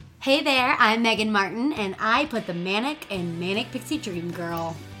Hey there, I'm Megan Martin, and I put the Manic in Manic Pixie Dream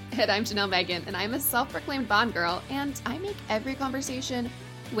Girl. And I'm Janelle Megan, and I'm a self-proclaimed Bond girl, and I make every conversation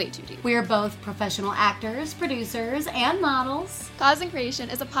way too deep. We're both professional actors, producers, and models. Cause and Creation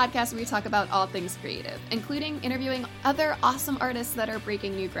is a podcast where we talk about all things creative, including interviewing other awesome artists that are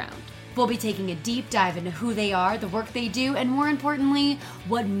breaking new ground. We'll be taking a deep dive into who they are, the work they do, and more importantly,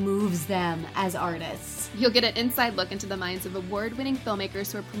 what moves them as artists. You'll get an inside look into the minds of award-winning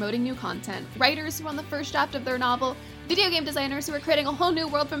filmmakers who are promoting new content, writers who are on the first draft of their novel, video game designers who are creating a whole new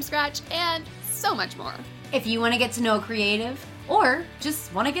world from scratch, and so much more. If you want to get to know a creative, or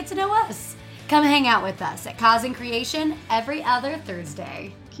just want to get to know us, come hang out with us at Cause and Creation every other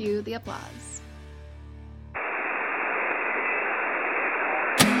Thursday. Cue the applause.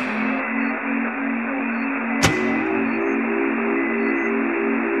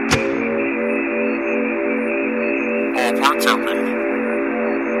 All ports open.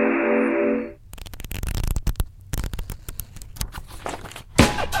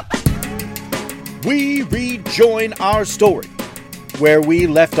 We rejoin our story where we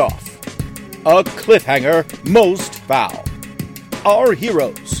left off. A cliffhanger most foul. Our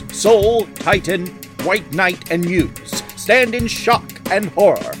heroes, Soul, Titan, White Knight, and Muse, stand in shock and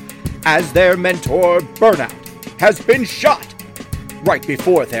horror as their mentor, Burnout, has been shot right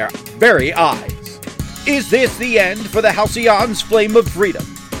before their very eyes. Is this the end for the Halcyon's flame of freedom?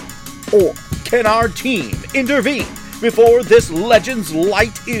 Or can our team intervene before this legend's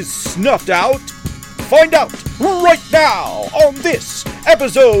light is snuffed out? Find out right now on this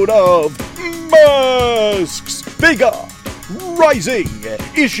episode of Masks Bigger Rising,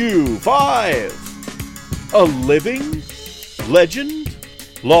 Issue 5. A living legend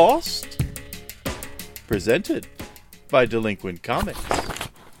lost? Presented by Delinquent Comics.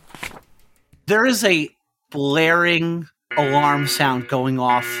 There is a blaring alarm sound going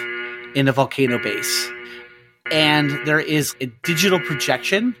off in a volcano base. And there is a digital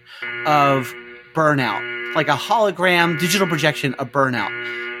projection of Burnout, like a hologram digital projection of Burnout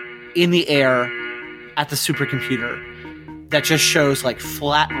in the air at the supercomputer that just shows like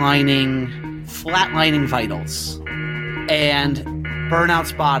flatlining vitals. And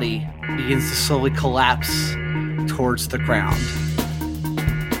Burnout's body begins to slowly collapse towards the ground.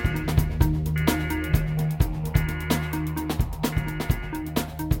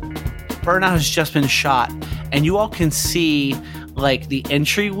 Burnout has just been shot, and you all can see like the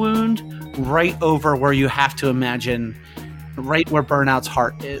entry wound right over where you have to imagine, right where Burnout's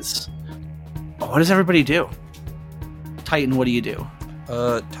heart is. What does everybody do? Titan, what do you do?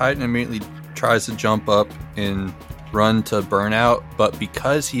 Titan immediately tries to jump up and run to Burnout, but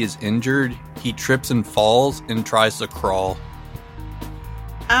because he is injured, he trips and falls and tries to crawl.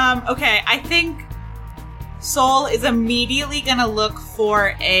 Okay, I think Soul is immediately gonna look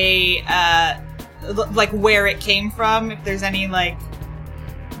for a, like where it came from, if there's any, like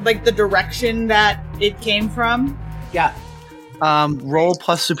the direction that it came from. Yeah. Roll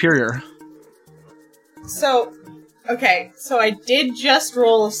plus superior. So, okay, so I did just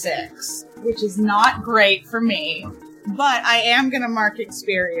roll a 6, which is not great for me, but I am gonna mark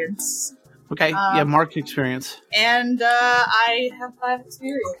experience. Okay, yeah, mark experience. And, I have 5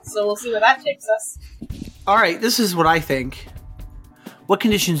 experience, so we'll see where that takes us. Alright, this is what I think. What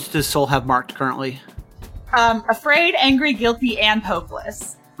conditions does Soul have marked currently? Afraid, angry, guilty, and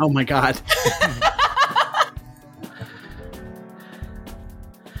hopeless. Oh my god.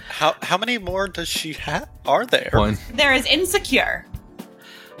 How many more does she have? Are there? One. There is insecure.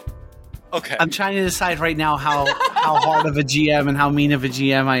 Okay. I'm trying to decide right now how hard of a GM and how mean of a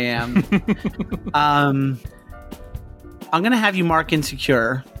GM I am. I'm going to have you mark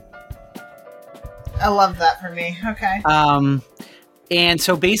insecure. I love that for me. Okay. And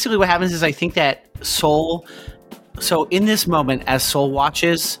so basically what happens is I think that Soul... So in this moment, as Soul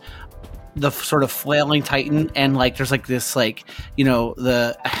watches the sort of flailing Titan, and like there's like this like, you know,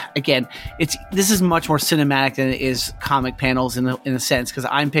 this is much more cinematic than it is comic panels in a sense, because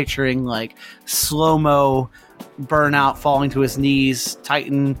I'm picturing like slow-mo Burnout falling to his knees,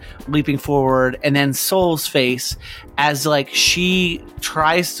 Titan leaping forward, and then Soul's face as like she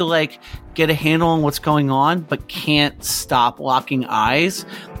tries to like get a handle on what's going on but can't stop locking eyes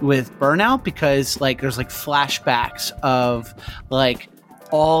with Burnout, because like there's like flashbacks of like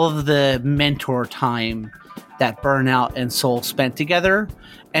all of the mentor time that Burnout and Soul spent together.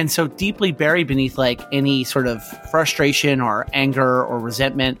 And so deeply buried beneath like any sort of frustration or anger or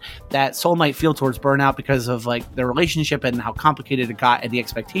resentment that Soul might feel towards Burnout because of like their relationship and how complicated it got and the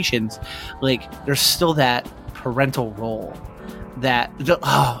expectations, like there's still that parental role that,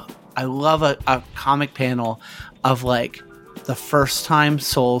 I love a comic panel of like the first time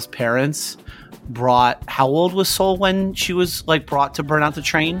Soul's parents brought. How old was Soul when she was like brought to burn out the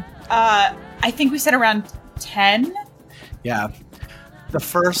train? I think we said around 10. Yeah. The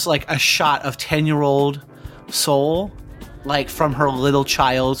first, like, a shot of 10-year-old Soul, like, from her little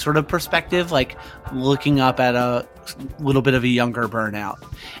child sort of perspective, like, looking up at a little bit of a younger Burnout.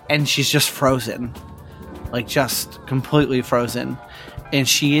 And she's just frozen. Like, just completely frozen. And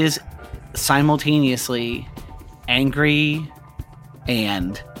she is simultaneously angry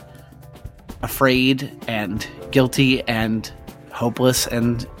and afraid and guilty and hopeless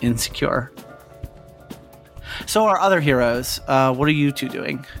and insecure. So our other heroes, what are you two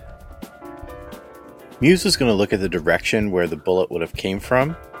doing? Muse is going to look at the direction where the bullet would have came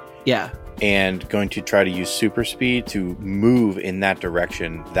from. Yeah. And going to try to use super speed to move in that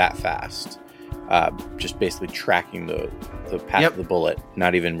direction that fast. Just basically tracking the path of the bullet,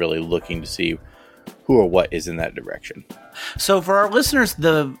 not even really looking to see who or what is in that direction. So for our listeners,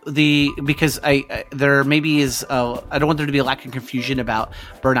 because there maybe is I don't want there to be a lack of confusion about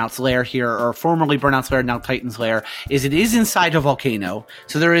Burnout's lair here, or formerly Burnout's lair, now Titan's lair. It is inside a volcano,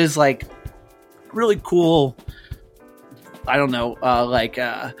 so there is like really cool, I don't know,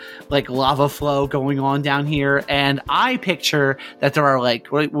 like lava flow going on down here, and I picture that there are like,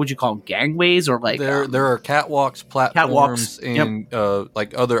 what would you call them, gangways, or like there are catwalks, platforms, and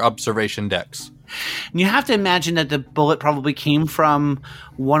like other observation decks. And you have to imagine that the bullet probably came from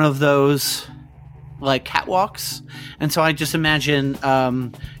one of those like catwalks, and so I just imagine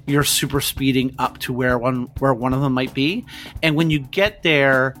you're super speeding up to where one of them might be, and when you get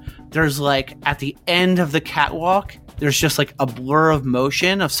there, there's like at the end of the catwalk, there's just like a blur of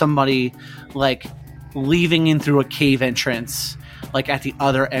motion of somebody like leaving in through a cave entrance, like at the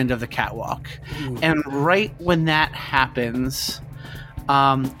other end of the catwalk. Ooh. And right when that happens,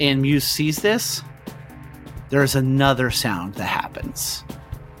 and Muse sees this, there's another sound that happens,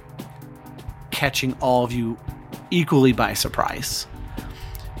 catching all of you equally by surprise.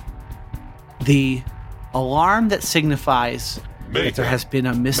 The alarm that signifies that there has been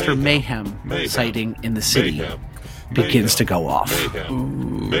a Mr. Mayhem sighting in the city begins to go off.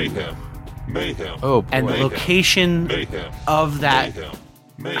 Mayhem. Oh boy. And the location of that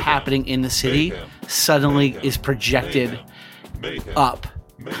happening in the city suddenly is projected up,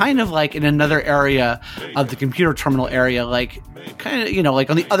 kind of like in another area of the computer terminal area, like kind of, you know,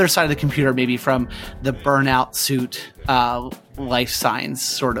 like on the other side of the computer, maybe from the Burnout suit life signs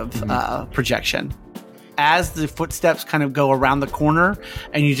sort of projection. As the footsteps kind of go around the corner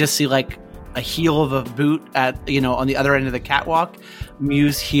and you just see like a heel of a boot at, you know, on the other end of the catwalk,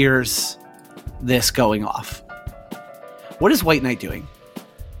 Muse hears this going off. What is White Knight doing?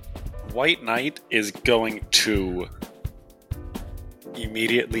 White Knight is going to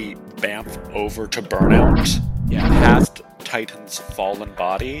immediately bamf over to Burnout, past Titan's fallen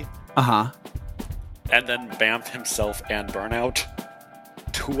body, and then bamf himself and Burnout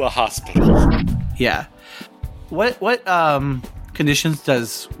to a hospital. Yeah. What conditions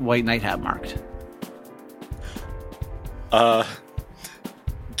does White Knight have marked?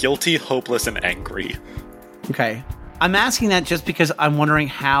 Guilty, hopeless, and angry. Okay. I'm asking that just because I'm wondering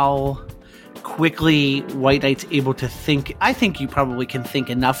how quickly White Knight's able to think. I think you probably can think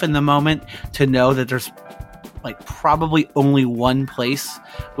enough in the moment to know that there's like probably only one place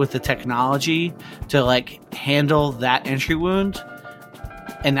with the technology to like handle that entry wound,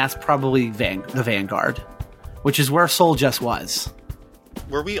 and that's probably the Vanguard, which is where Soul just was.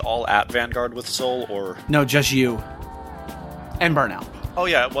 Were we all at Vanguard with Soul, or no? Just you and Burnout. Oh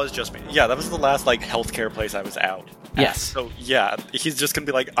yeah, it was just me. Yeah, that was the last like healthcare place I was out. Yes. So yeah, he's just gonna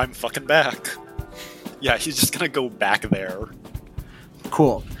be like, I'm fucking back. Yeah, he's just gonna go back there.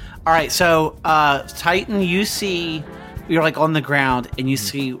 Cool. All right, so Titan, you're like on the ground, and you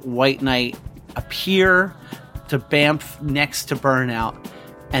see White Knight appear to bamf next to Burnout,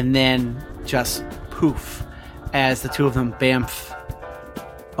 and then just poof as the two of them bamf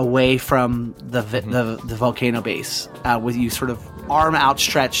away from the volcano base with you sort of arm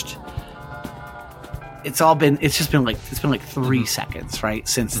outstretched. It's just been like 3 seconds, right,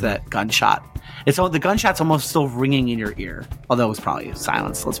 since that gunshot. The gunshot's almost still ringing in your ear, although it was probably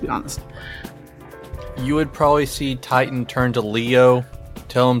silence. Let's be honest. You would probably see Titan turn to Leo,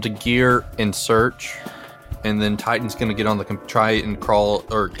 tell him to gear and search, and then Titan's going to get on try and crawl,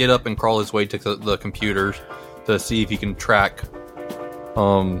 or get up and crawl his way to the computers to see if he can track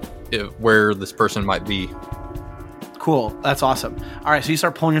where this person might be. Cool. That's awesome. All right, so you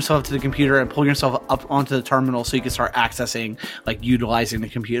start pulling yourself up to the computer and pulling yourself up onto the terminal so you can start accessing, like utilizing the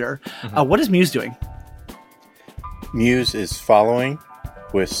computer. What is Muse doing? Muse is following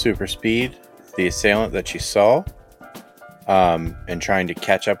with super speed the assailant that she saw, and trying to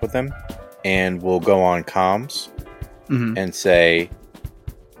catch up with them, and we'll go on comms and say,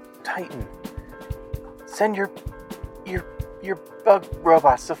 Titan, send your bug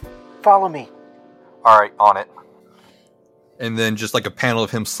robots to follow me. All right, on it. And then just like a panel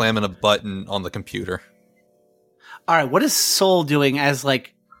of him slamming a button on the computer. All right, what is Soul doing as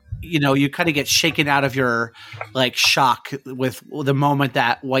like, you kind of get shaken out of your like shock with the moment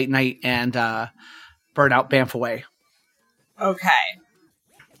that White Knight and Burnout bamf away? Okay.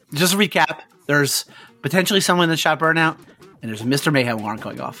 Just to recap, there's potentially someone that shot Burnout, and there's a Mr. Mayhem alarm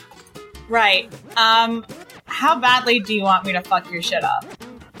going off. Right. How badly do you want me to fuck your shit up?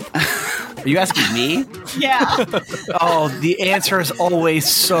 Are you asking me? Yeah. Oh, the answer is always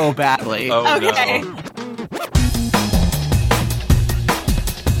so badly. Oh, okay. no.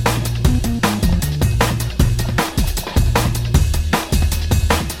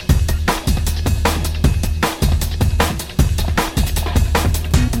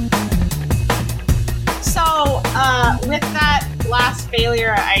 With that last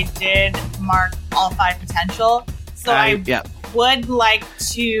failure, I did mark all 5 potential. So I would like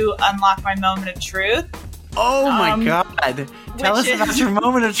to unlock my moment of truth. Oh my god. Tell us about your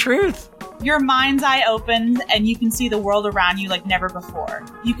moment of truth. Your mind's eye opens and you can see the world around you like never before.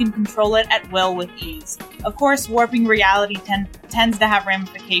 You can control it at will with ease. Of course, warping reality tends to have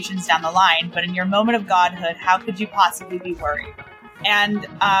ramifications down the line, but in your moment of godhood, how could you possibly be worried? And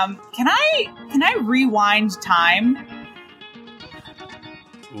can I rewind time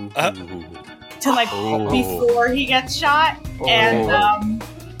to like before he gets shot? And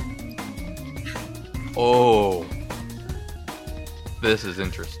this is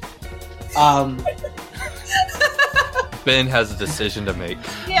interesting. Ben has a decision to make.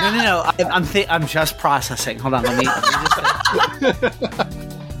 Yeah. No. I'm just processing. Hold on. Let me just.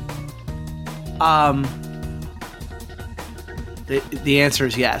 The answer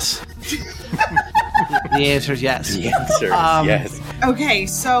is yes. The answer is yes. The answer is yes. Okay,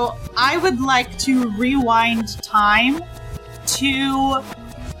 so I would like to rewind time to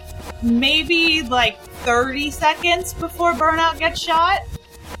maybe like 30 seconds before Burnout gets shot.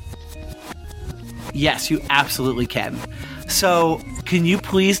 Yes, you absolutely can. So, can you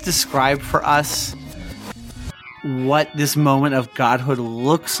please describe for us what this moment of godhood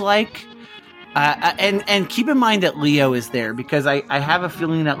looks like? And keep in mind that Leo is there, because I have a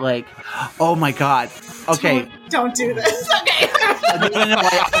feeling that, like, oh my god. Okay. Don't do this. Okay. No,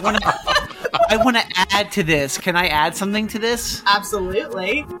 I want to add to this. Can I add something to this?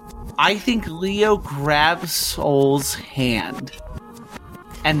 Absolutely. I think Leo grabs Soul's hand,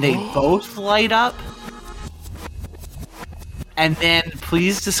 and they both light up. And then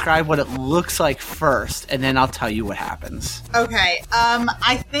please describe what it looks like first, and then I'll tell you what happens. Okay.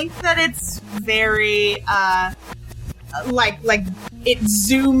 I think that it's very like it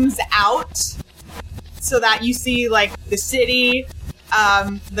zooms out so that you see like the city,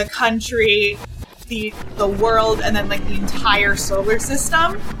 the country, the world, and then like the entire solar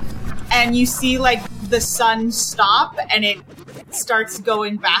system. And you see like the sun stop and it starts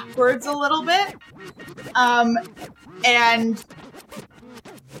going backwards a little bit. And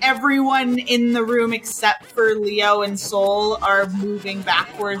everyone in the room except for Leo and Soul are moving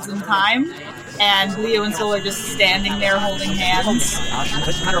backwards in time. And Leo and Soul are just standing there holding hands.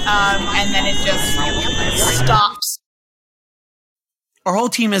 And then it just stops. Our whole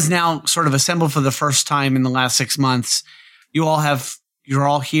team is now sort of assembled for the first time in the last 6 months. You're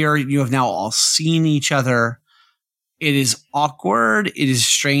all here. You have now all seen each other. It is awkward. It is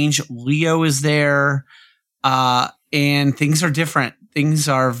strange. Leo is there. And things are different. Things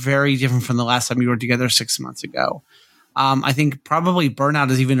are very different from the last time we were together 6 months ago. I think probably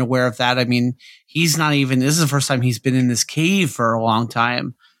Burnout is even aware of that. I mean, this is the first time he's been in this cave for a long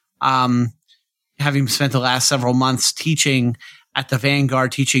time. Having spent the last several months teaching at the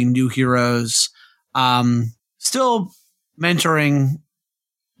Vanguard, teaching new heroes, still mentoring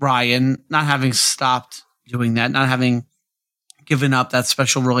Ryan, not having stopped doing that, not having given up that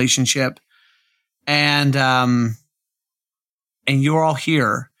special relationship. And you're all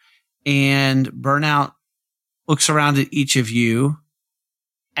here, and Burnout looks around at each of you,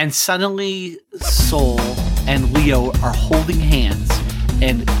 and suddenly Soul and Leo are holding hands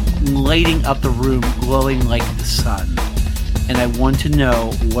and lighting up the room, glowing like the sun. And I want to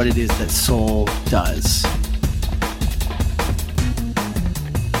know what it is that Soul does.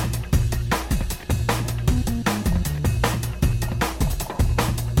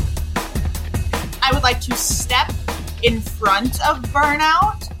 I would like to step in front of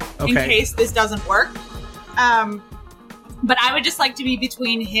Burnout in case this doesn't work. But I would just like to be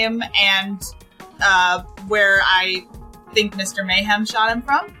between him and where I think Mr. Mayhem shot him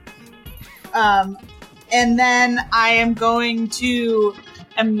from. And then I am going to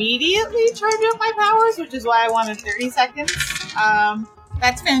immediately charge up my powers, which is why I wanted 30 seconds.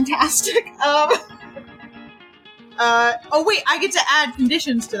 That's fantastic. Oh wait, I get to add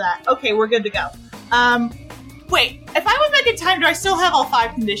conditions to that. Okay, we're good to go. Wait, if I was back in time, do I still have all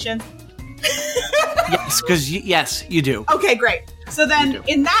 5 conditions? Yes, because yes, you do. Okay, great. So then,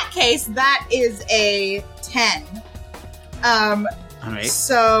 in that case, that is a 10. All right.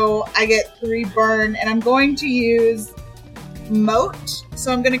 So I get 3 burn, and I'm going to use Moat.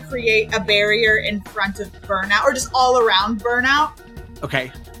 So I'm going to create a barrier in front of Burnout, or just all around Burnout.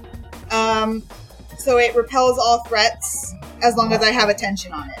 Okay. So it repels all threats as long as I have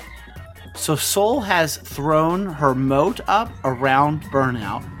attention on it. So Soul has thrown her moat up around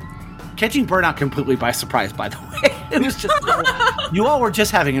Burnout, catching Burnout completely by surprise, by the way. It was just... you all were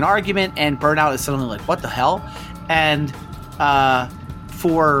just having an argument, and Burnout is suddenly like, what the hell? And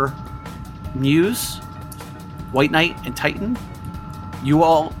for Muse, White Knight, and Titan, you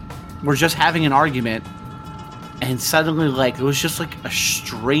all were just having an argument, and suddenly, like, it was just like a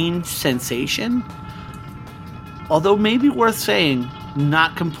strange sensation. Although maybe worth saying,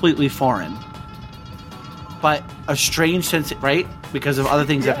 not completely foreign. But a strange sense, right? Because of other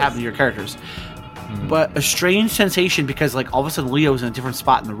things that have happened to your characters. Mm-hmm. But a strange sensation because, like, all of a sudden Leo's in a different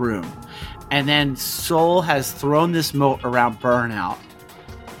spot in the room. And then Soul has thrown this moat around Burnout.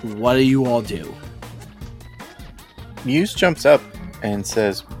 What do you all do? Muse jumps up and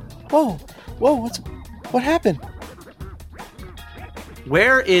says, Whoa, what happened?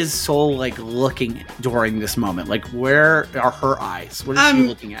 Where is Soul, like, looking during this moment? Like, where are her eyes? What is she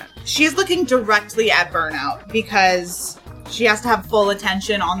looking at? She's looking directly at Burnout because she has to have full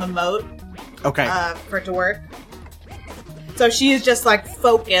attention on the moat. Okay. For it to work. So she is just, like,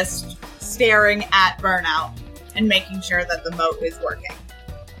 focused, staring at Burnout and making sure that the moat is working.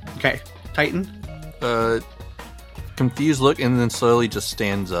 Okay. Titan? Confused look and then slowly just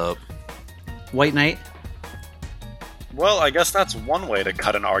stands up. White Knight? Well, I guess that's one way to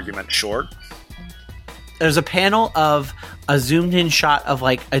cut an argument short. There's a panel of a zoomed in shot of,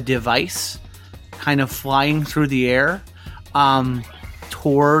 like, a device kind of flying through the air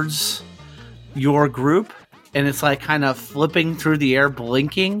towards your group, and it's like kind of flipping through the air,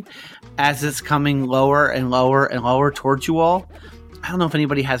 blinking as it's coming lower and lower and lower towards you all. I don't know if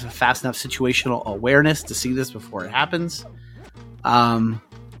anybody has a fast enough situational awareness to see this before it happens.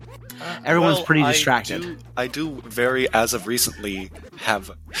 Everyone's pretty distracted. I do very, as of recently,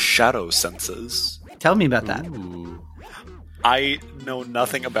 have shadow senses. Tell me about that. Ooh. I know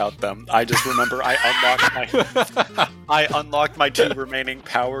nothing about them. I just remember I unlocked my 2 remaining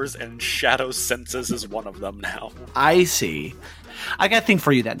powers, and shadow senses is one of them now. I see. I got a thing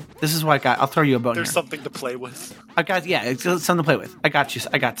for you then. This is what I got. I'll throw you a bone. There's here. something to play with. It's something to play with. I got you.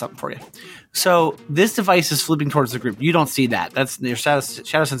 I got something for you. So this device is flipping towards the group. You don't see that. That's your shadow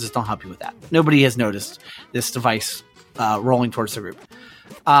senses don't help you with that. Nobody has noticed this device rolling towards the group.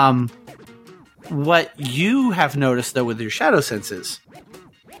 What you have noticed though with your shadow senses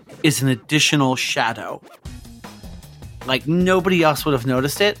is an additional shadow. Like nobody else would have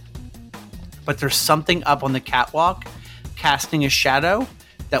noticed it, but there's something up on the catwalk casting a shadow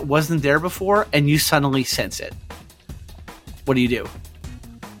that wasn't there before, and you suddenly sense it. What do you do?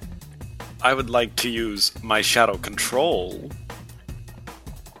 I would like to use my shadow control,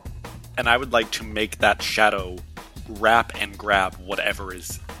 and I would like to make that shadow wrap and grab whatever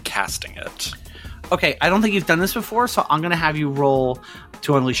is casting it. Okay, I don't think you've done this before, so I'm going to have you roll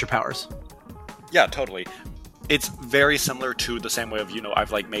to unleash your powers. Yeah, totally. It's very similar to the same way of,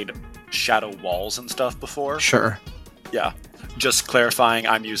 I've like made shadow walls and stuff before. Sure. Yeah. Just clarifying,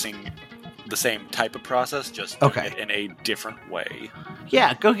 I'm using the same type of process, just doing it in a different way.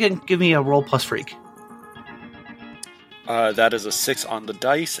 Yeah, go ahead and give me a roll plus freak. That is a 6 on the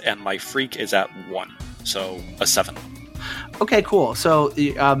dice, and my freak is at 1, so a 7. Okay, cool. So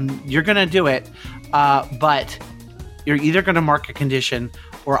you're going to do it, but you're either going to mark a condition,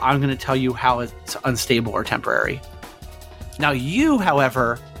 or I'm going to tell you how it's unstable or temporary. Now you,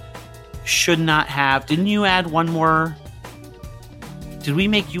 however, should not have... Didn't you add one more... Did we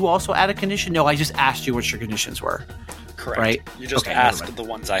make you also add a condition? No, I just asked you what your conditions were. Correct. Right? You just asked the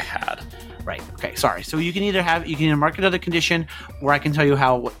ones I had. Right. Okay, sorry. So you can either mark another condition, or I can tell you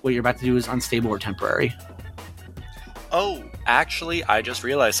how what you're about to do is unstable or temporary. Oh, actually, I just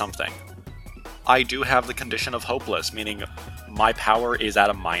realized something. I do have the condition of hopeless, meaning my power is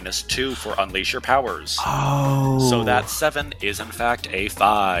at a -2 for Unleash Your Powers. Oh. So that 7 is in fact a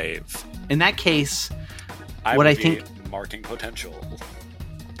 5. In that case, I think marking potential.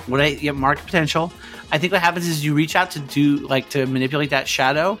 Mark potential. I think what happens is you reach out to manipulate that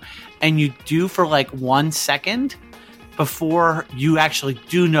shadow, and you do for like 1 second before you actually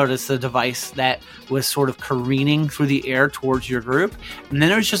do notice the device that was sort of careening through the air towards your group. And then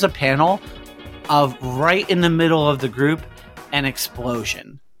there's just a panel of right in the middle of the group, an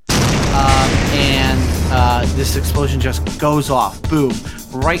explosion. This explosion just goes off, boom,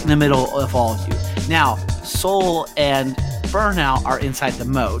 right in the middle of all of you. Now, Soul and Burnout are inside the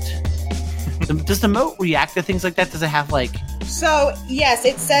moat. Does the moat react to things like that? Does it have like... So, yes,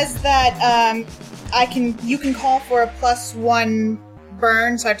 it says that you can call for a +1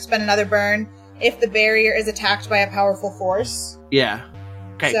 burn, so I have to spend another burn, if the barrier is attacked by a powerful force. Yeah.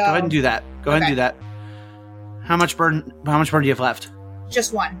 Okay, go ahead and do that. Go ahead and do that. How much burn do you have left?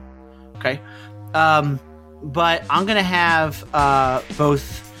 Just 1. Okay. But I'm going to have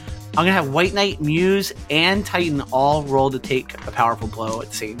White Knight, Muse, and Titan all roll to take a powerful blow at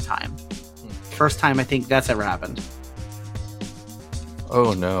the same time. First time I think that's ever happened.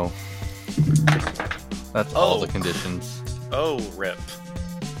 Oh, no. That's all the conditions. Oh, rip.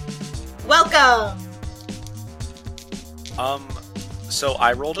 Welcome! So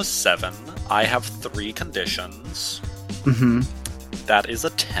I rolled a 7. I have 3 conditions. Mm-hmm. That is a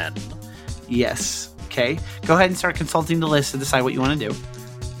 10. Yes. Okay. Go ahead and start consulting the list to decide what you want to do.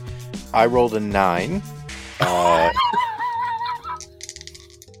 I rolled a 9.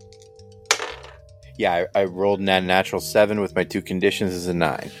 Yeah, I rolled a natural 7 with my 2 conditions as a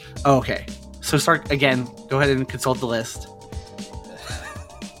 9. Okay. So start again. Go ahead and consult the list.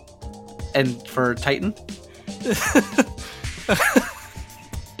 And for Titan?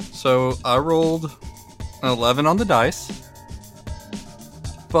 So I rolled an 11 on the dice,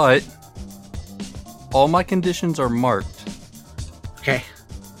 but all my conditions are marked. Okay.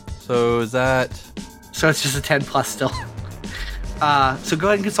 So is that... So it's just a 10 plus still. So go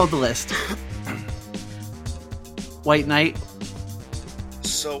ahead and consult the list. White Knight.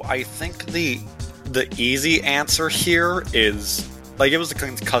 So I think the easy answer here is, like, it was a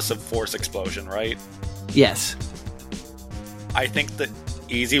concussive force explosion, right? Yes. I think the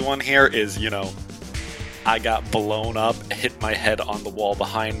easy one here is, I got blown up, hit my head on the wall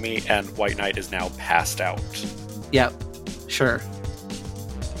behind me, and White Knight is now passed out. Yep. Sure.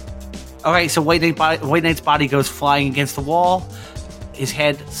 Okay, so White Knight's body goes flying against the wall. His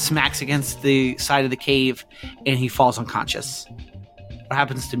head smacks against the side of the cave, and he falls unconscious. What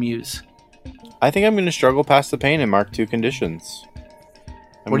happens to Muse? I think I'm going to struggle past the pain and mark 2 conditions.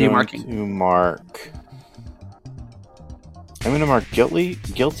 What are you marking? I'm going to mark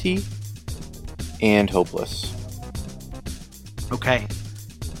guilty, and hopeless. Okay.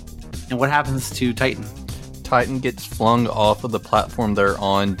 And what happens to Titan? Titan gets flung off of the platform they're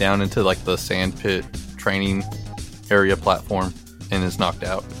on down into like the sandpit training area platform and is knocked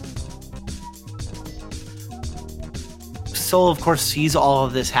out. Soul, of course, sees all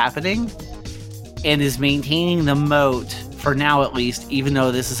of this happening and is maintaining the moat for now, at least, even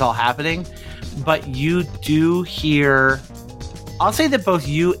though this is all happening. But you do hear... I'll say that both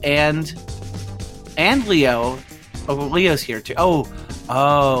you and Leo... Oh, Leo's here, too.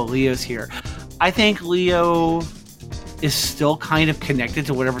 Oh, Leo's here. I think Leo is still kind of connected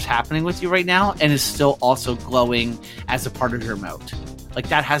to whatever's happening with you right now and is still also glowing as a part of your moat. Like,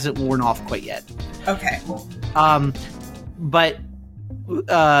 that hasn't worn off quite yet. Okay. But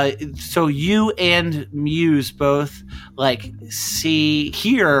so you and Muse both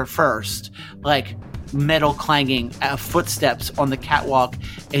hear first metal clanging, footsteps on the catwalk,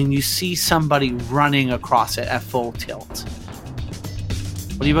 and you see somebody running across it at full tilt.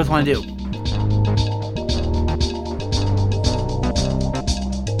 What do you both want to do?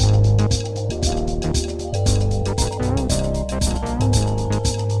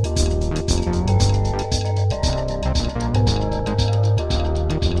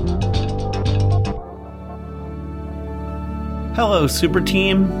 Hello, Super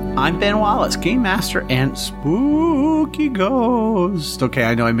Team. I'm Ben Wallace, Game Master and Spooky Ghost. Okay,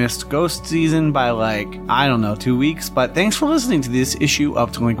 I know I missed Ghost season by 2 weeks, but thanks for listening to this issue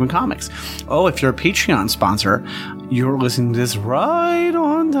of Delinquent Comics. Oh, if you're a Patreon sponsor, you're listening to this right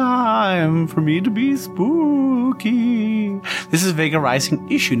on time for me to be spooky. This is Vega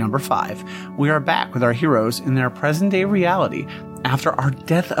Rising issue number 5. We are back with our heroes in their present-day reality after our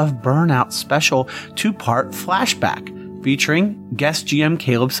Death of Burnout special 2-part flashback, featuring guest GM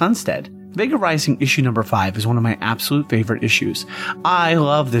Caleb Sunstead. Vega Rising issue number 5 is one of my absolute favorite issues. I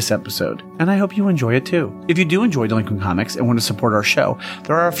love this episode, and I hope you enjoy it too. If you do enjoy Delinquent Comics and want to support our show,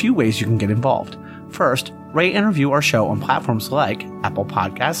 there are a few ways you can get involved. First, rate and review our show on platforms like Apple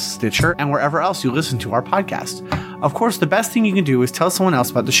Podcasts, Stitcher, and wherever else you listen to our podcast. Of course, the best thing you can do is tell someone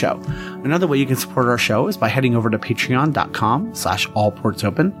else about the show. Another way you can support our show is by heading over to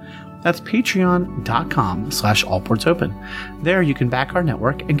patreon.com/allportsopen. That's patreon.com/allportsopen. There you can back our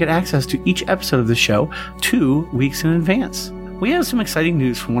network and get access to each episode of the show 2 weeks in advance. We have some exciting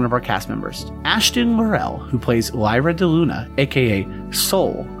news from one of our cast members. Ashton Laurel, who plays Lyra DeLuna, aka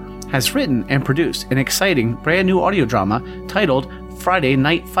Soul, has written and produced an exciting brand new audio drama titled Friday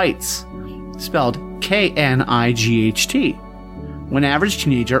Night Fights, spelled Knight. When average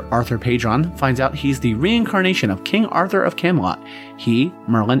teenager Arthur Padron finds out he's the reincarnation of King Arthur of Camelot, he,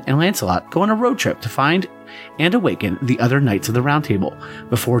 Merlin, and Lancelot go on a road trip to find and awaken the other Knights of the Round Table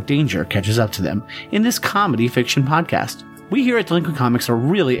before danger catches up to them in this comedy fiction podcast. We here at Delinquent Comics are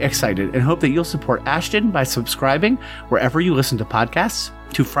really excited and hope that you'll support Ashton by subscribing wherever you listen to podcasts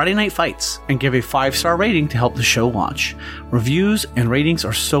to Friday Night Fights and give a 5-star rating to help the show launch. Reviews and ratings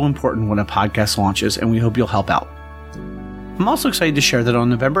are so important when a podcast launches, and we hope you'll help out. I'm also excited to share that on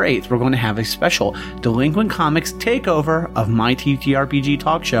November 8th, we're going to have a special Delinquent Comics takeover of my TTRPG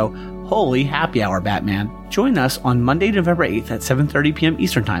talk show, Holy Happy Hour Batman. Join us on Monday, November 8th at 7:30 p.m.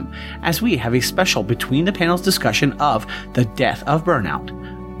 Eastern Time as we have a special Between the Panels discussion of The Death of Burnout,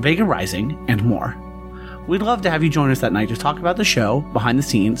 Vega Rising, and more. We'd love to have you join us that night to talk about the show, behind the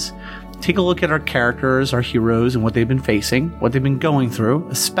scenes, take a look at our characters, our heroes, and what they've been facing, what they've been going through,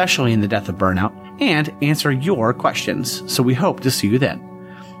 especially in The Death of Burnout, and answer your questions. So we hope to see you then.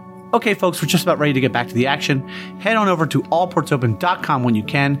 Okay, folks, we're just about ready to get back to the action. Head on over to allportsopen.com when you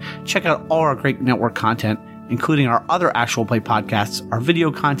can. Check out all our great network content, including our other actual play podcasts, our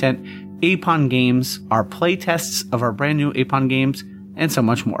video content, Apon games, our play tests of our brand new Apon games, and so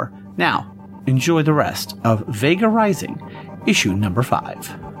much more. Now, enjoy the rest of Vega Rising, issue number 5.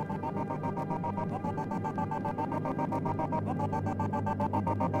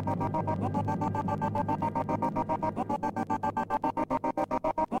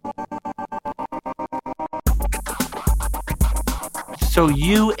 So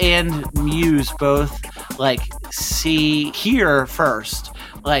you and Muse both hear first,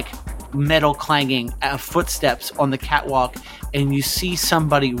 metal clanging, footsteps on the catwalk, and you see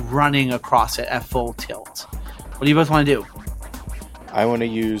somebody running across it at full tilt. What do you both want to do? I want to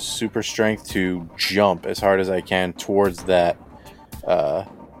use super strength to jump as hard as I can towards that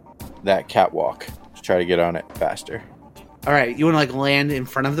catwalk to try to get on it faster. All right, you want to land in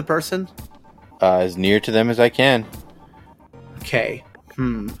front of the person? As near to them as I can. Okay.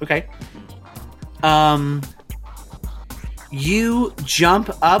 Okay. You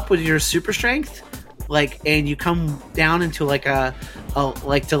jump up with your super strength, and you come down into to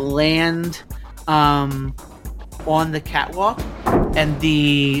land on the catwalk, and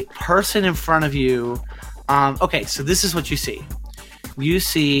the person in front of you. Okay, so this is what you see. You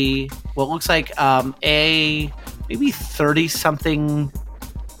see what looks like a maybe 30-something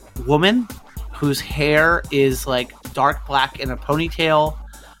woman whose hair is dark black in a ponytail,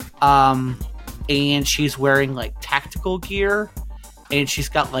 and she's wearing tactical gear, and she's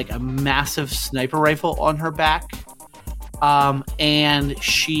got a massive sniper rifle on her back, and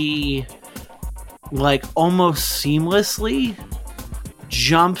she almost seamlessly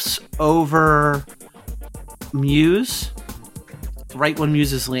jumps over Muse right when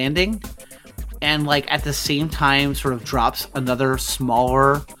Muse is landing, and at the same time sort of drops another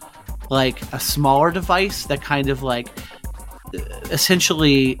smaller a smaller device that kind of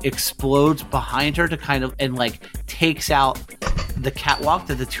essentially explodes behind her to takes out the catwalk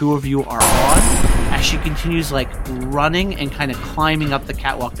that the two of you are on as she continues running and kind of climbing up the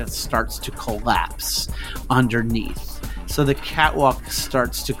catwalk that starts to collapse underneath. So the catwalk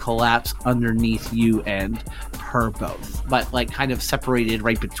starts to collapse underneath you and her both, but kind of separated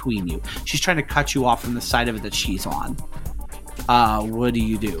right between you. She's trying to cut you off from the side of it that she's on. What do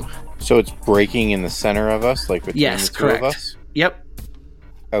you do? So it's breaking in the center of us, between the two of us? Yep.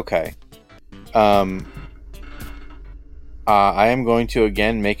 Okay. I am going to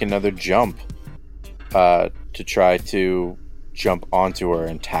again make another jump to try to jump onto her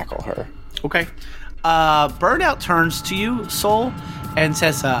and tackle her. Okay. Burnout turns to you, Soul, and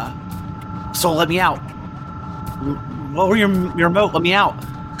says, Soul, let me out. Lower your remote, let me out.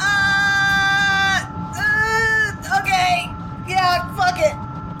 Okay. Yeah, fuck it.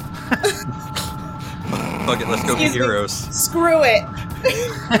 Fuck it, let's go get heroes. Screw it.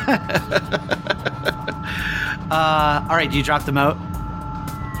 All right, do you drop the moat?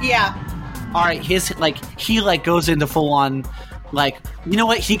 Yeah. All right, his he goes into full on you know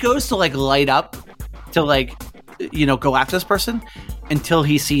what? He goes to light up to go after this person until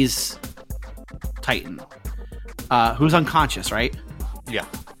he sees Titan, who's unconscious, right? Yeah.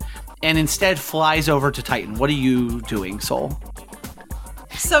 and instead flies over to Titan. What are you doing, Soul?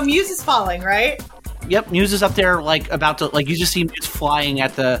 So Muse is falling, right? Yep, Muse is up there, like, about to, like, you just see Muse flying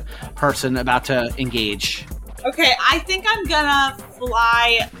at the person about to engage. Okay, I think I'm gonna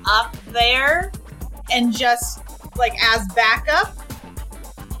fly up there and just, like, as backup.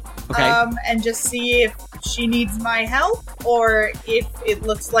 Okay. And just see if she needs my help, or if it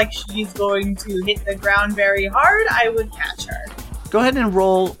looks like she's going to hit the ground very hard, I would catch her. Go ahead and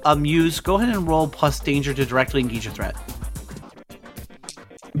roll, Muse. Go ahead and roll plus danger to directly engage a threat.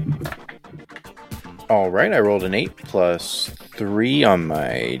 All right, I rolled an 8 plus 3 on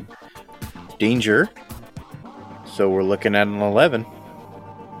my danger. So we're looking at an 11.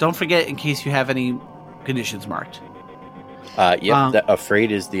 Don't forget, in case you have any conditions marked. That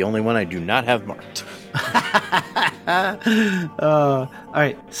afraid is the only one I do not have marked. All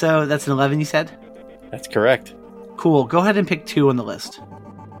right, so that's an 11, you said? That's correct. Cool. Go ahead and pick 2 on the list.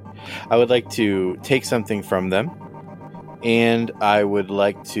 I would like to take something from them, and I would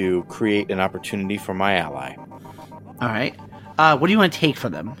like to create an opportunity for my ally. All right. What do you want to take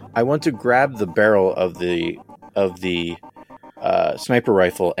from them? I want to grab the barrel of the sniper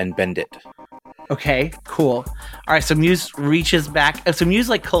rifle and bend it. Okay, cool. All right, so Muse reaches back. So Muse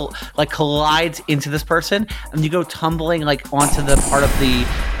collides into this person, and you go tumbling like onto the part of the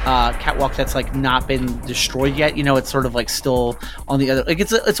catwalk that's like not been destroyed yet. You know, it's sort of like still on the other. Like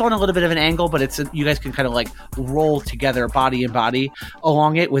it's on a little bit of an angle, but you guys can kind of like roll together, body and body,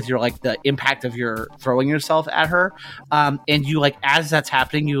 along it with your like the impact of your throwing yourself at her. And you like as that's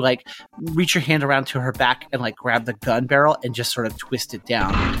happening, you like reach your hand around to her back and like grab the gun barrel and just sort of twist it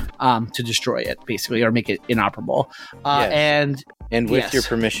down to destroy it. Basically, or make it inoperable. Yes. And with yes. your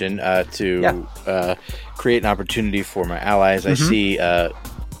permission to create an opportunity for my allies, I see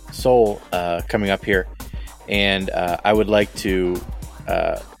Soul coming up here, and I would like to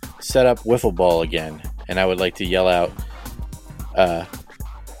set up Wiffle Ball again, and I would like to yell out,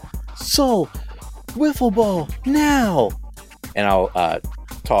 Soul, Wiffle Ball, now! And I'll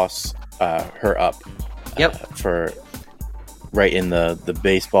toss her up for right in the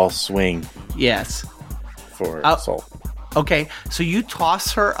baseball swing. Yes. For Soul. Okay, so you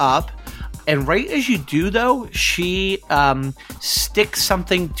toss her up, and right as you do, though, she sticks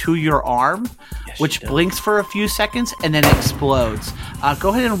something to your arm, which blinks for a few seconds and then explodes. Go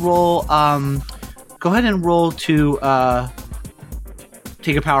ahead and roll. Go ahead and roll to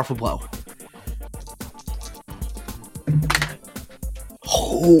take a powerful blow.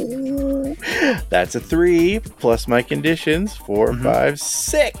 Oh, that's a 3 plus my conditions 4, 5,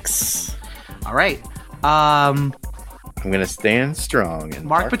 6. All right. I'm gonna stand strong and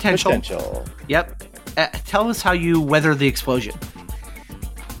mark potential. Yep. Tell us how you weather the explosion.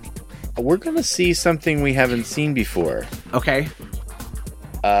 We're gonna see something we haven't seen before. Okay.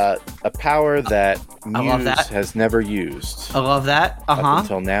 A power that Muse has never used. I love that. Up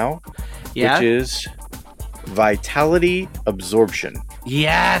until now. Yeah. Which is vitality absorption.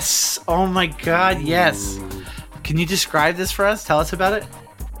 Yes. Oh my God. Yes. Can you describe this for us? Tell us about it.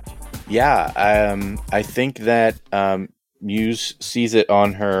 Yeah, I think that Muse sees it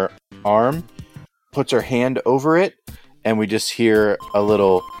on her arm, puts her hand over it, and we just hear a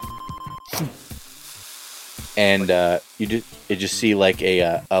little, and you just see like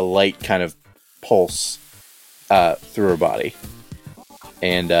a light kind of pulse through her body,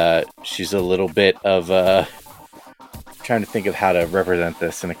 and she's a little bit of trying to think of how to represent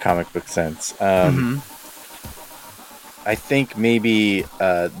this in a comic book sense. I think maybe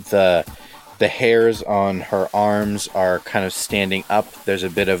the hairs on her arms are kind of standing up. There's a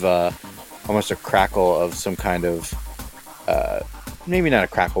bit of almost a crackle of some kind of maybe not a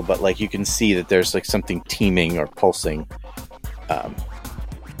crackle, but like you can see that there's like something teeming or pulsing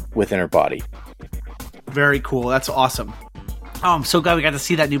within her body. Very cool. That's awesome. Oh, I'm so glad we got to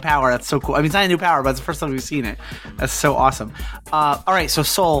see that new power. That's so cool. I mean, it's not a new power, but it's the first time we've seen it. That's so awesome. All right, so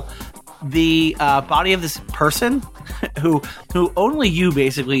Soul, the body of this person who only you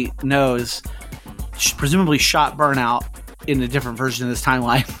basically knows presumably shot Burnout in a different version of this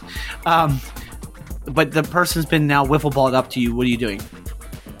timeline. But the person's been now wiffle balled up to you. What are you doing?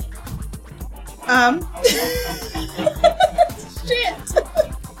 Shit.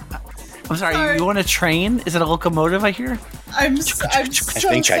 I'm sorry. You want to train? Is it a locomotive I hear? I'm so sorry. I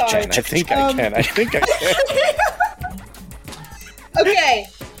think I can.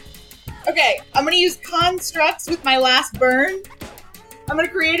 Okay, I'm gonna use constructs with my last burn. I'm gonna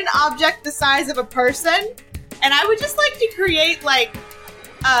create an object the size of a person, and I would just like to create like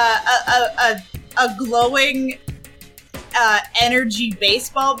a glowing energy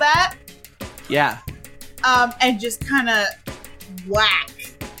baseball bat. Yeah. And just kind of whack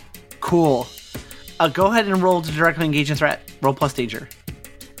Cool. Go ahead and roll to directly engage a threat. Roll plus danger.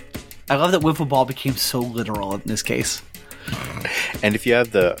 I love that wiffle ball became so literal in this case. And if you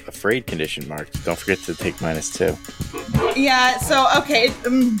have the afraid condition marked, don't forget to take -2. Yeah. So okay.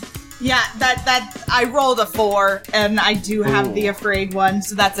 Yeah. That I rolled a 4, and I do have the afraid one,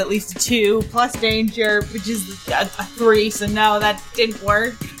 so that's at least a 2 plus danger, which is a 3. So no, that didn't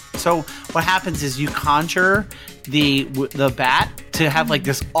work. So what happens is you conjure the bat to have like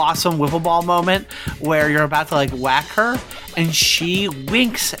this awesome wiffle ball moment where you're about to like whack her, and she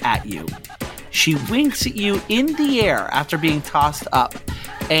winks at you. She winks at you in the air after being tossed up,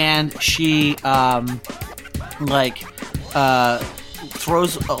 and she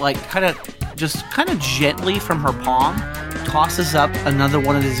throws kind of gently from her palm, tosses up another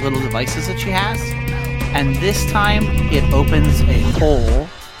one of these little devices that she has, and this time it opens a hole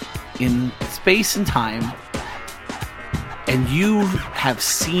in space and time. And you have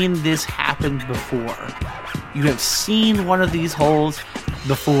seen this happen before. You have seen one of these holes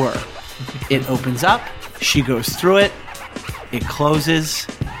before. It opens up, she goes through it, it closes,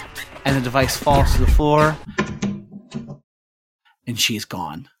 and the device falls to the floor, and she's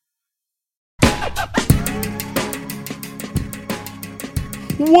gone.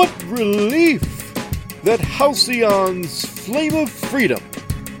 What relief that Halcyon's flame of freedom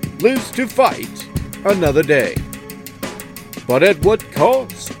lives to fight another day. But at what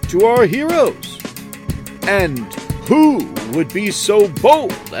cost to our heroes? And who would be so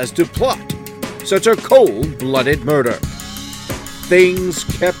bold as to plot such a cold-blooded murder? Things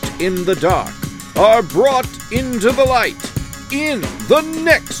kept in the dark are brought into the light in the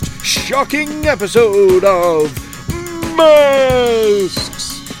next shocking episode of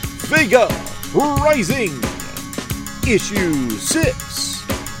Masks Vega Rising, Issue 6.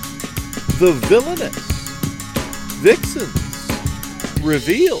 The Villainous Vixens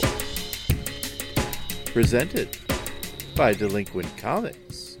Reveal. Presented by Delinquent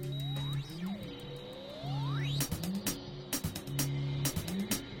Comics.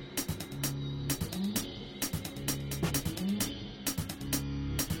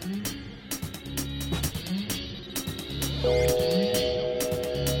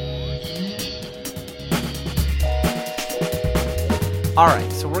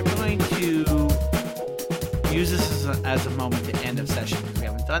 Alright, so we're going to use this as a moment to end of session, because we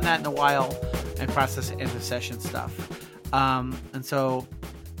haven't done that in a while, and process end of session stuff. And so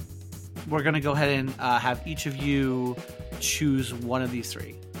we're going to go ahead and have each of you choose one of these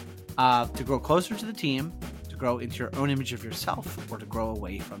three. To grow closer to the team, to grow into your own image of yourself, or to grow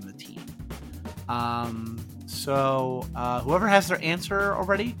away from the team. So whoever has their answer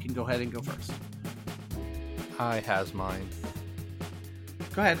already can go ahead and go first. I has mine.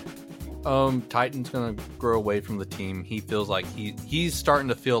 Go ahead. Titan's gonna grow away from the team. He feels like he's starting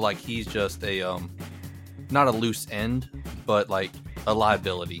to feel like he's just a not a loose end, but like a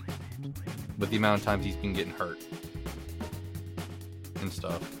liability with the amount of times he's been getting hurt and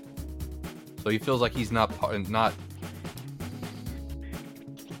stuff. So he feels like he's not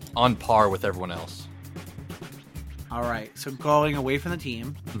on par with everyone else. All right, so going away from the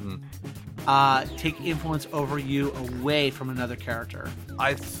team. Mm-hmm. Take influence over you away from another character.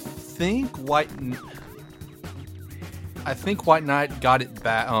 I think White Knight got it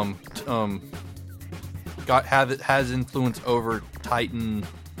back. Has influence over Titan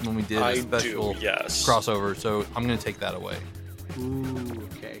when we did a special crossover. So I'm gonna take that away. Ooh,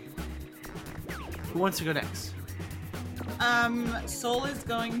 okay. Who wants to go next? Soul is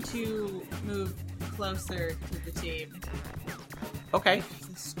going to move closer to the team. Okay.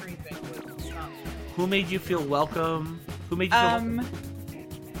 The scraping would stop. Who made you feel welcome? Who made you feel welcome?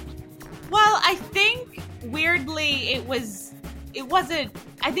 Well, I think weirdly it wasn't.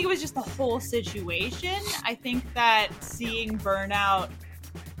 I think it was just the whole situation. I think that seeing Burnout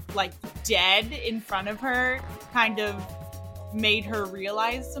like dead in front of her kind of made her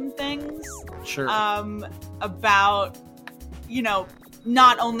realize some things. Sure. About,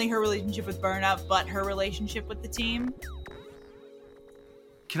 not only her relationship with Burnout, but her relationship with the team.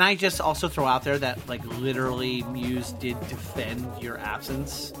 Can I just also throw out there that, like, literally Muse did defend your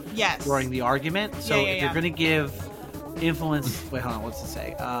absence during the argument? So if you're going to give influence... Wait, hold on. What's it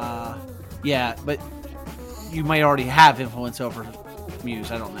say? Yeah, but you might already have influence over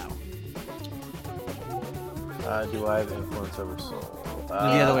Muse. I don't know. Do I have influence over Soul? The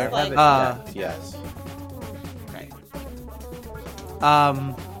other way around. Yes. Okay.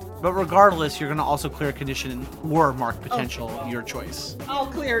 But regardless, you're going to also clear a condition or mark potential, your choice. I'll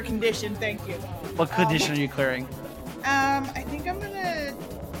clear a condition, thank you. What condition are you clearing? I think I'm going to...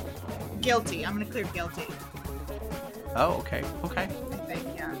 Guilty. I'm going to clear guilty. Oh, okay. Okay. I think,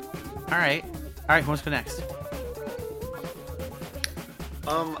 yeah. All right, who wants to go next?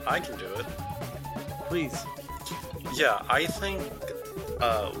 I can do it. Please. Yeah, I think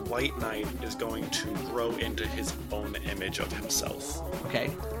White Knight is going to grow into his own image of himself.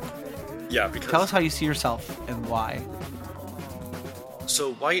 Okay. Yeah, because... Tell us how you see yourself and why.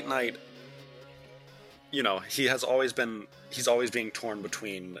 So White Knight, you know, he's always being torn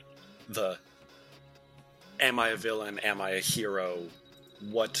between the, am I a villain, am I a hero,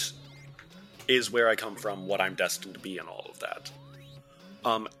 what is where I come from, what I'm destined to be, and all of that.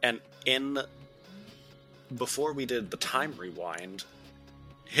 And before we did the time rewind,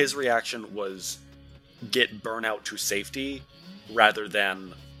 his reaction was get Burnout to safety rather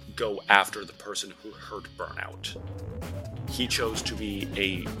than go after the person who hurt Burnout. He chose to be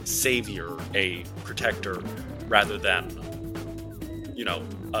a savior, a protector, rather than, you know,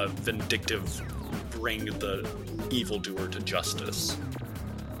 a vindictive, bring the evildoer to justice.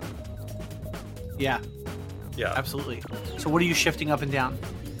 Yeah. Yeah. Absolutely. So what are you shifting up and down?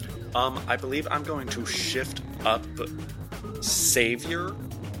 I believe I'm going to shift up savior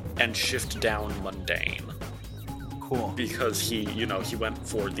and shift down mundane. Cool. Because he went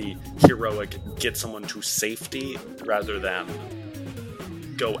for the heroic get someone to safety rather than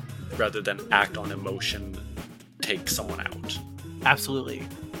act on emotion, take someone out. Absolutely.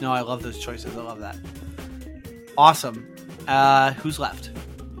 No, I love those choices. I love that. Awesome. Who's left?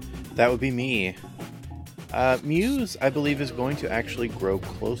 That would be me. Muse, I believe, is going to actually grow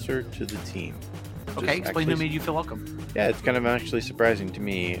closer to the team. Okay, explain who made you feel welcome. Yeah, it's kind of actually surprising to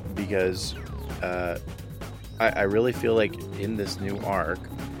me because I really feel like in this new arc,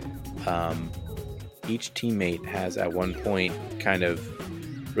 each teammate has at one point kind of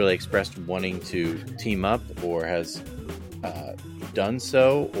really expressed wanting to team up or has done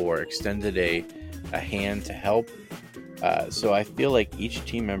so or extended a hand to help. So I feel like each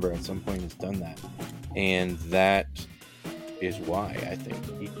team member at some point has done that. And that is why I think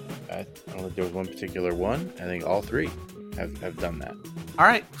I don't know if there was one particular one. I think all three have done that. All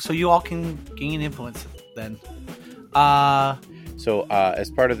right, so you all can gain influence then. So as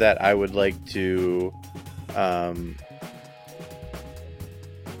part of that, I would like to. I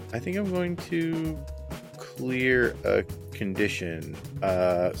think I'm going to clear a condition.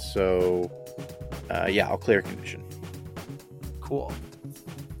 Yeah, I'll clear a condition. Cool.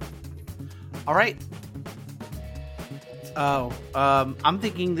 All right. I'm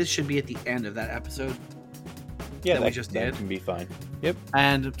thinking this should be at the end of that episode. Yeah, that we just did. That can be fine. Yep.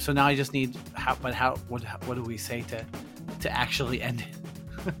 And so now I just need what do we say to actually end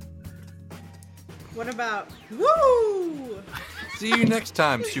it? What about woo? See you next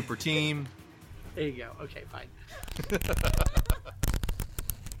time, super team. There you go. Okay, fine.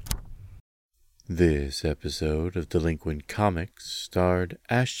 This episode of Delinquent Comics starred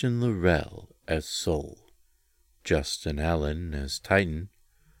Ashton Laurel as Soul, Justin Allen as Titan,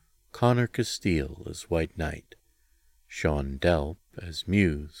 Connor Castile as White Knight, Sean Delp as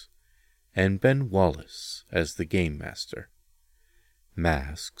Muse, and Ben Wallace as the Game Master.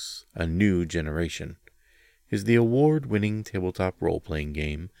 Masks: A New Generation is the award-winning tabletop role-playing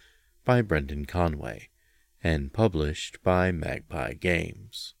game by Brendan Conway and published by Magpie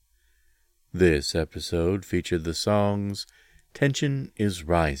Games. This episode featured the songs Tension is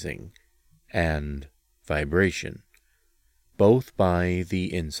Rising and Vibration, both by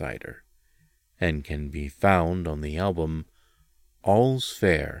The Insider, and can be found on the album All's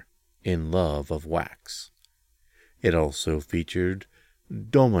Fair in Love of Wax. It also featured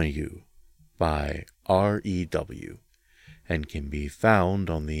Domayu by R.E.W. and can be found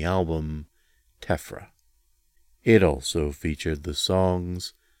on the album Tefra. It also featured the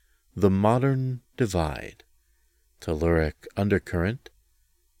songs The Modern Divide, Telluric Undercurrent,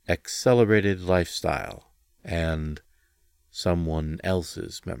 Accelerated Lifestyle, and Someone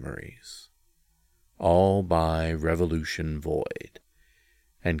Else's Memories, all by Revolution Void,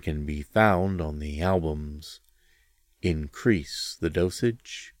 and can be found on the albums Increase the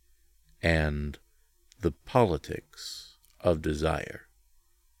Dosage and The Politics of Desire.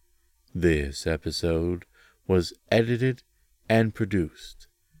 This episode was edited and produced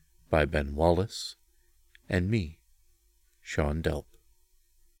by Ben Wallace and me, Sean Delp.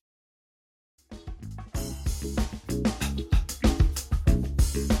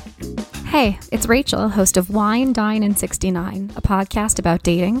 Hey, it's Rachel, host of Wine, Dine, and 69, a podcast about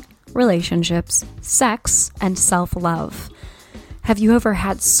dating, relationships, sex, and self-love. Have you ever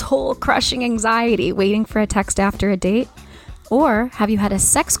had soul-crushing anxiety waiting for a text after a date? Or have you had a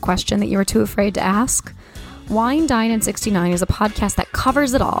sex question that you were too afraid to ask? Wine, Dine, and 69 is a podcast that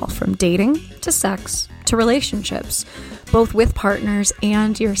covers it all, from dating to sex to relationships, both with partners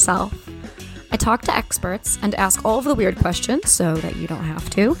and yourself. I talk to experts and ask all of the weird questions so that you don't have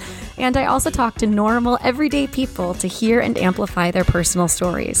to. And I also talk to normal, everyday people to hear and amplify their personal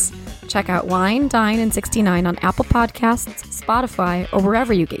stories. Check out Wine, Dine, and 69 on Apple Podcasts, Spotify, or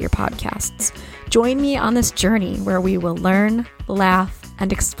wherever you get your podcasts. Join me on this journey where we will learn, laugh,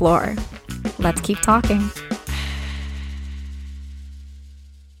 and explore. Let's keep talking.